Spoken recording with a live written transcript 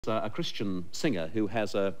A Christian singer who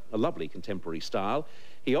has a lovely contemporary style.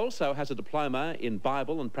 He also has a diploma in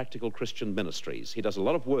Bible and practical Christian ministries. He does a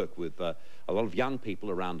lot of work with a lot of young people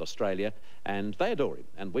around Australia, and they adore him.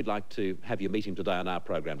 And we'd like to have you meet him today on our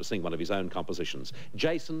program to sing one of his own compositions.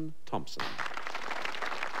 Jason Thompson.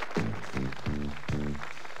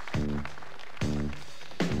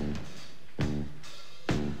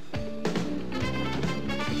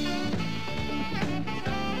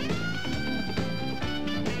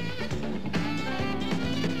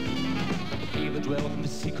 Dwell in the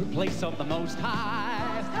secret place of the Most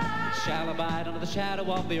High, shall abide under the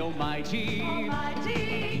shadow of the Almighty.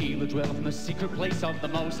 He will dwell in the secret place of the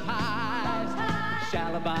Most High,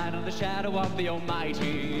 shall abide under the shadow of the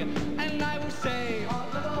Almighty. And I will say,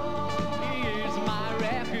 He is my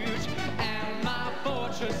refuge and my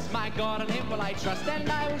fortress, my God, in Him will I trust. And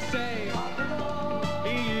I will say,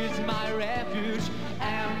 He is my refuge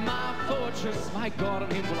and my fortress, my God, in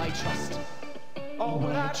Him will I trust. Oh,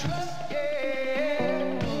 will I trust?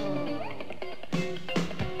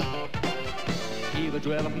 He will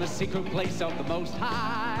dwell in the secret place of the Most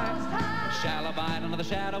High, shall abide under the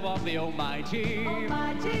shadow of the Almighty.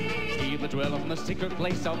 He will dwell in the secret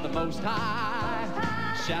place of the Most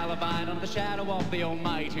High, shall abide under the shadow of the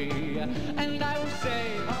Almighty. And I will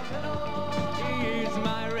say, He is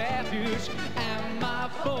my refuge and my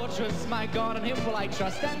fortress, my God, in Him will I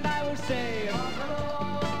trust. And I will say,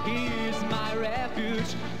 He is my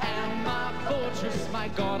refuge and my fortress, my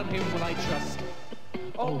God, in Him will I trust.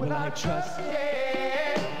 Oh, will I trust? Yeah.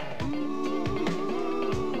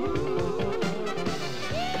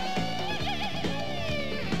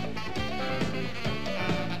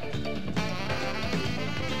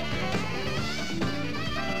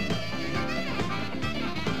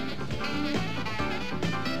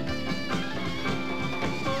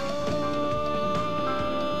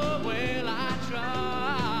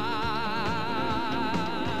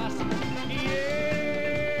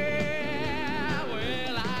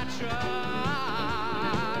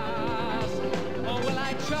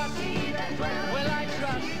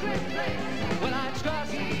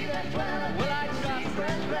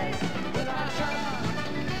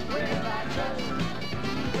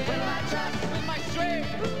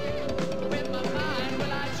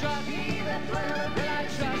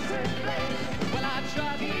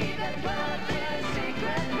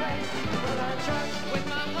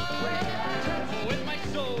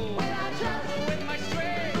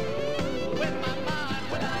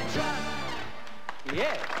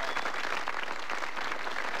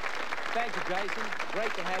 Thank you, Jason.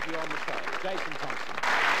 Great to have you on the show. Jason Thompson.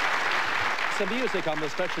 Some music on the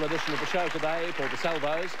special edition of the show today for the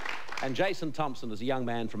Salvos. And Jason Thompson is a young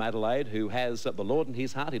man from Adelaide who has the Lord in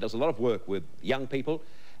his heart. He does a lot of work with young people.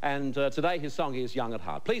 And today his song is Young at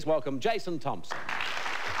Heart. Please welcome Jason Thompson.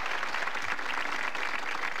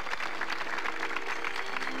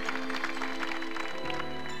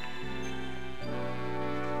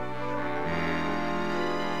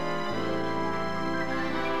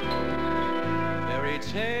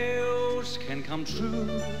 Tales can come true,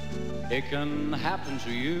 it can happen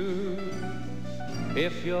to you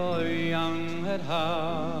if you're young at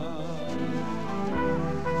heart.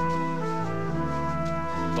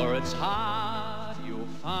 For it's hard, you'll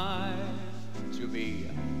find, to be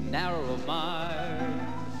narrow of mind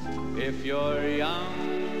if you're young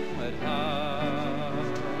at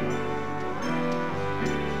heart.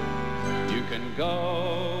 You can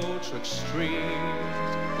go to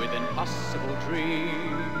extremes with impossible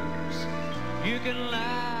dreams. You can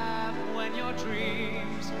laugh when your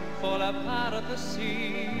dreams fall apart at the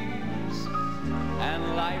seams.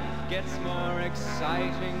 And life gets more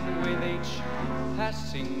exciting with each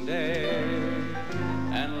passing day.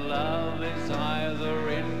 And love is either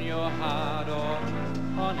in your heart or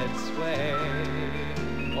on its way.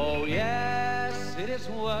 Oh yes, it is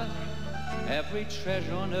worth every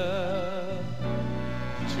treasure on earth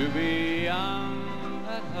to be young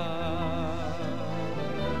at heart.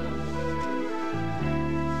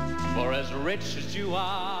 For as rich as you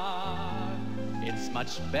are, it's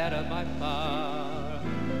much better by far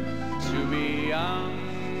to be young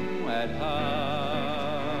at heart.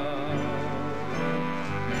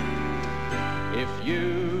 If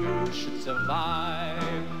you should survive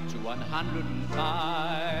to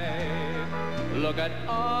 105, look at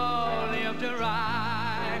all you've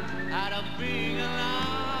derived out of being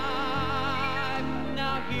alive.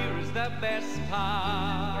 Now here is the best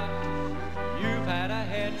part. You've had a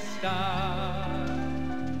head start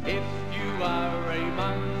if you are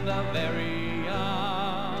among the very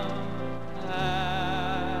young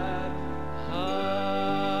at heart.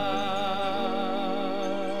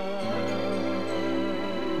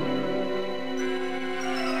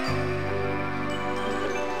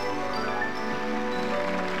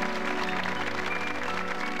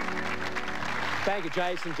 Thank you,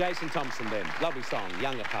 Jason. Jason Thompson, then. Lovely song,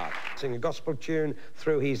 Young at Heart. Sing a gospel tune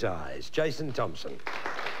through his eyes. Jason Thompson.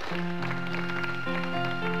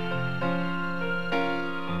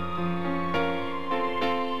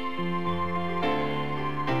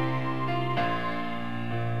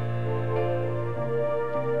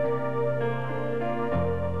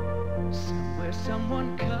 Somewhere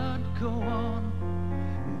someone can't go on,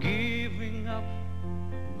 giving up,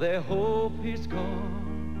 their hope is gone.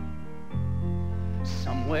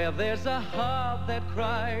 Somewhere there's a heart that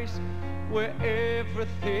cries, where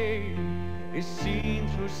everything is seen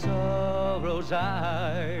through sorrow's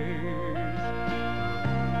eyes.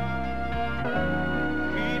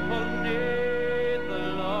 People need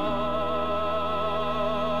the Lord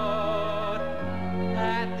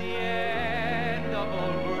at the end of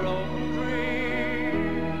all broken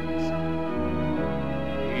dreams.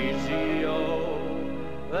 He's the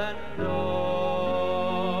open door.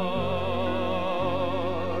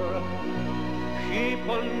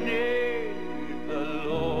 People need the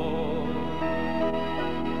Lord.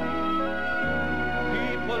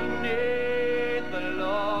 People need the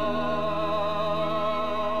Lord.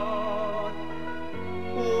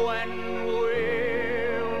 When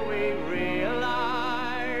will we realize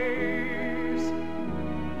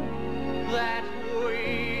that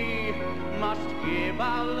we must give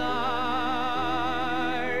our lives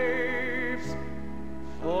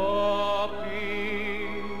for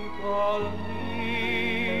people need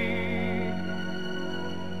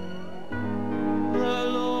the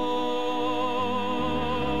Lord.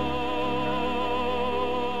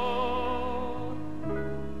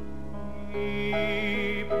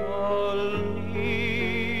 People need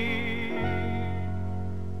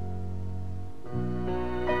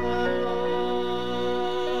the Lord.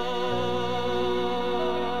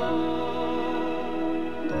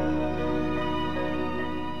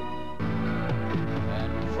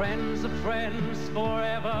 And friends are friends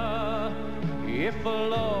forever if the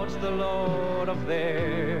Lord's the Lord of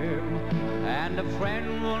them. And a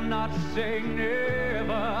friend will not say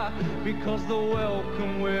never, because the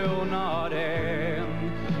welcome will not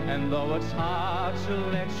end. And though it's hard to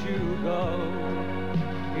let you go,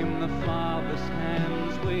 in the Father's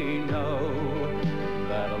hands we know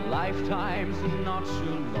that a lifetime's not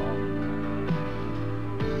too long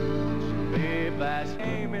to live as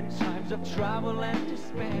him in times of trouble and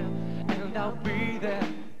despair. And I'll be there.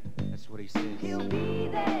 That's what he says. He'll be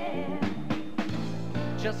there.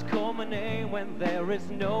 Just call my name when there is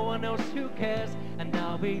no one else who cares, and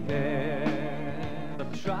I'll be there. The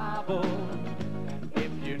trouble,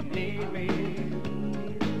 if you need me,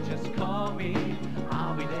 just call me,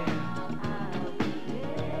 I'll be there.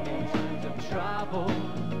 In times of trouble,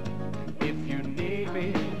 if you need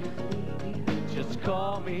me, just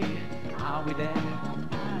call me, I'll be there.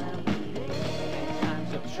 In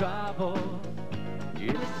times of trouble,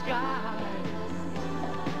 in the sky,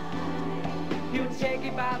 he'll take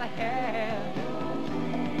you by the hand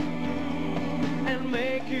and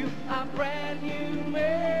make you a brand new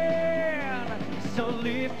man. So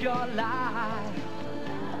lift your life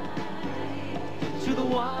to the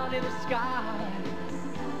one in the sky.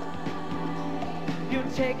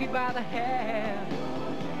 He'll take you by the hand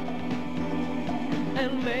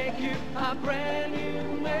and make you a brand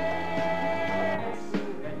new man.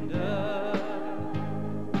 Surrender,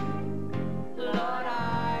 Lord,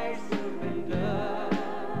 I surrender.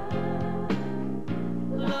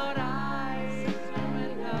 Lord, I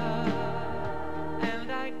surrender,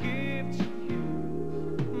 and I give to you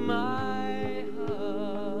my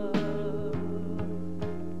heart.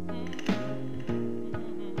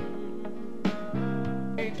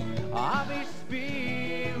 Of His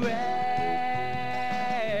Spirit,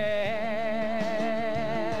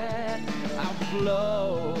 I'll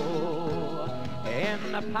flow in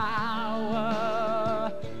the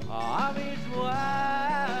power of His word.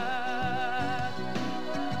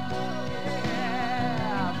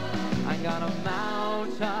 Yeah, I'm gonna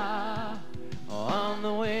mount up on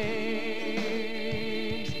the wings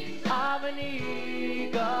of an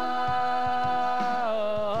eagle.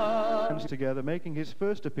 Together, making his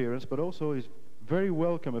first appearance, but also his very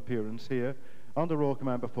welcome appearance here on the Royal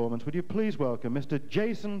Command Performance. Would you please welcome Mr.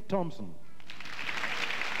 Jason Thompson?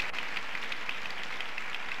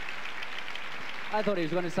 I thought he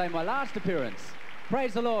was going to say my last appearance.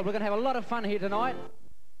 Praise the Lord. We're going to have a lot of fun here tonight.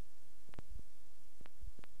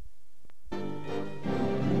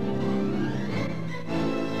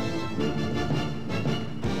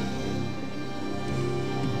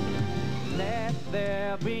 Let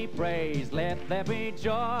there be praise, let there be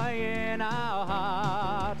joy in our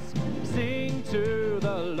hearts. Sing to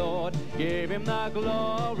the Lord, give Him the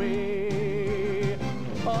glory.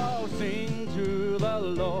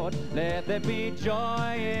 Lord. Let there be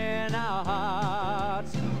joy in our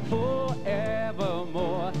hearts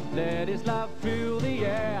forevermore. Let his love fill the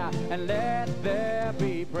air, and let there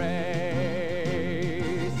be praise.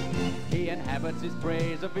 He inhabits his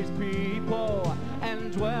praise of his people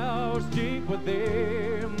and dwells deep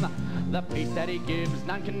within. The peace that he gives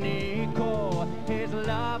none can equal. His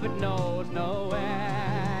love it knows no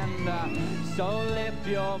end. So lift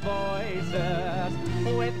your voices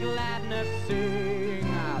with gladness, sing.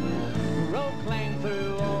 Proclaim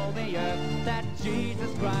through all the earth that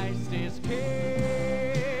Jesus Christ is King.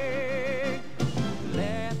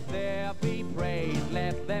 Let there be praise,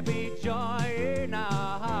 let there be joy in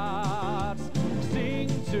our hearts. Sing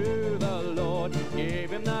to the Lord,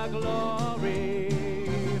 give him the glory.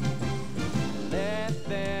 Let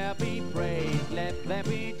there be praise, let there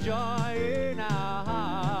be joy in our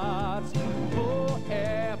hearts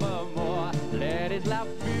forevermore. Let his love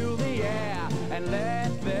fill the air, and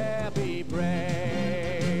let there be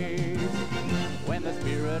praise. When the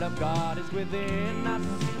Spirit of God is within us,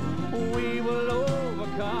 we will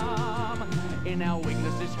overcome. In our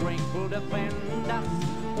weakness his strength will defend us,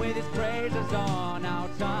 with his praises on our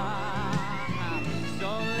tongue. So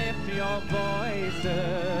lift your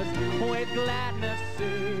voices with gladness,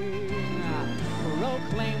 sing.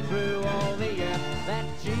 Proclaim through all the earth that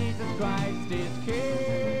Jesus Christ is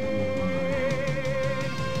King.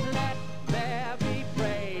 Let there be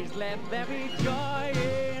praise, let there be joy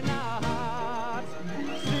in our hearts.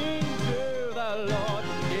 Sing to the Lord,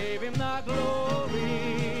 give him the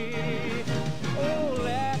glory. Oh,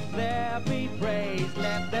 let there be praise,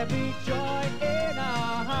 let there be joy in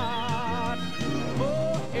our hearts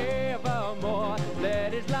forevermore.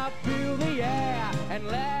 Let his love fill the air, and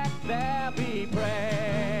let there be praise.